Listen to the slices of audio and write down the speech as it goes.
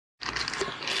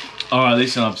Alright,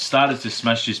 listen, I've started to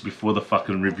smash this before the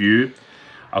fucking review.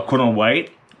 I couldn't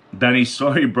wait. Danny,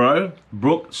 sorry bro.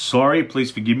 Brooke, sorry, please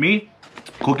forgive me.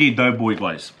 Cookie dough boy,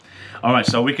 guys. Alright,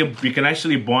 so we can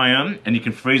actually buy them and you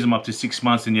can freeze them up to 6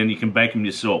 months and then you can bake them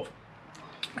yourself.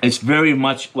 It's very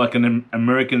much like an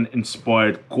American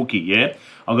inspired cookie, yeah?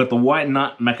 I've got the white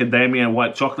nut, macadamia and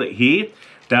white chocolate here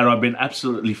that I've been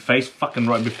absolutely face fucking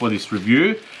right before this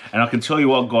review. And I can tell you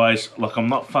what, guys, like I'm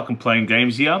not fucking playing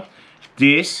games here.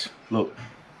 This, look.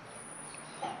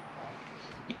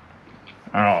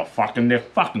 Oh, fucking, they're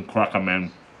fucking cracker,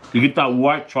 man. You get that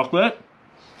white chocolate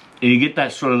and you get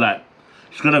that sort of that,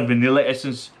 it's got a vanilla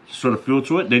essence sort of feel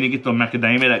to it. Then you get the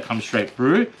macadamia that comes straight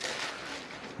through.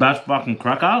 That's fucking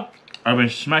cracker. I've been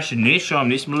smashing this, show them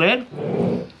this, my lad.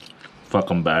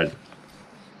 Fucking bad.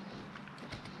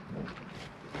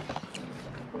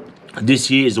 This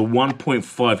here is a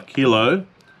 1.5 kilo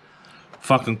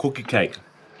fucking cookie cake.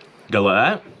 Go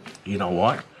like that. You know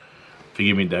what?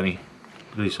 Forgive me, Danny.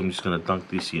 At least I'm just gonna dunk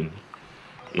this in.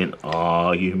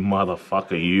 Oh, you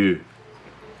motherfucker, you.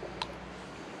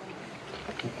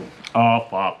 Oh,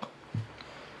 fuck.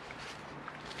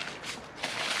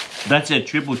 That's a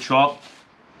triple choc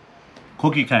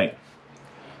cookie cake.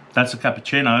 That's a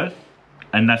cappuccino,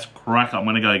 and that's cracker. I'm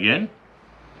gonna go again.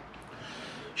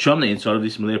 Show them the inside of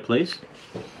this, Malia, please.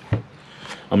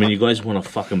 I mean, you guys want a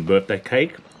fucking birthday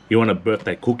cake? You want a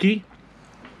birthday cookie?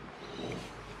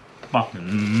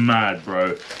 Fucking mad,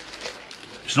 bro.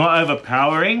 It's not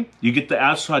overpowering. You get the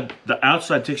outside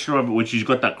texture of it, which has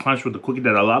got that crunch with the cookie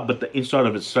that I love, but the inside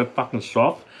of it's so fucking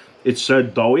soft. It's so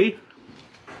doughy.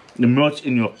 It melts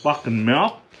in your fucking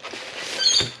mouth.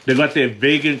 They got their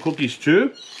vegan cookies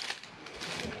too.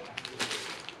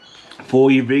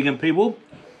 For you vegan people.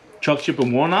 Choc chip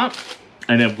and walnut.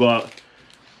 And they've got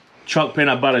choc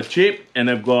peanut butter chip. And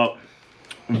they've got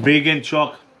vegan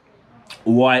choc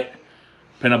white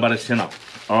peanut butter center.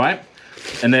 Alright?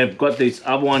 And they've got this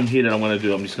other one here that I'm going to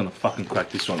do. I'm just going to fucking crack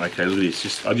this one. Okay, look at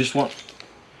this. I just want...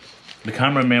 The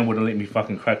cameraman wouldn't let me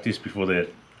fucking crack this before the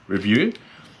review.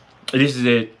 This is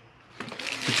it.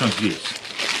 Which one's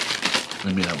this?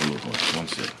 Let me have a look. One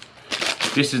sec.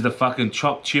 This is the fucking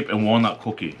choc chip and walnut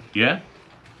cookie. Yeah?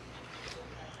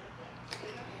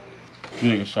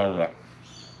 Look inside of that.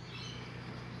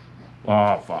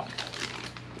 Oh, fuck.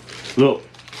 Look.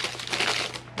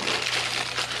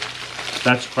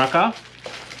 That's cracker.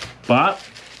 But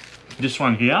this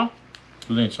one here,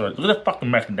 look inside. Look at the fucking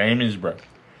macadamias, bro.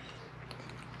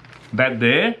 That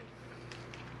there.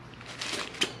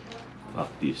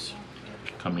 Fuck this.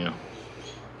 Come here.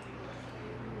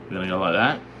 We're gonna go like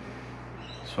that.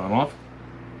 Sign off.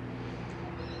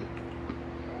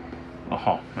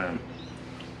 Oh man.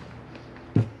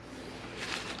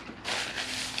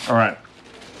 Alright.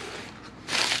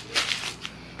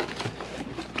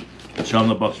 Show them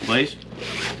the box, please.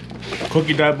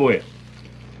 Cookie dough boy.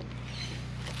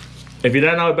 If you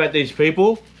don't know about these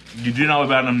people, you do know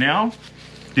about them now.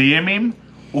 DM him,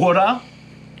 order,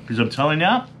 because I'm telling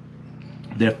you,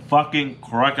 they're fucking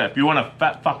cracker. If you want a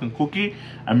fat fucking cookie,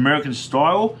 American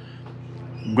style,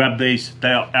 grab these.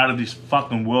 They are out of this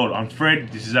fucking world. I'm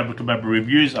Fred, this is Abracadabra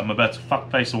Reviews. I'm about to fuck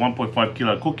face a 1.5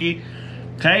 kilo cookie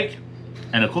cake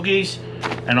and the cookies,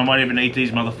 and I might even eat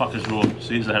these motherfuckers raw.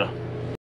 See you later.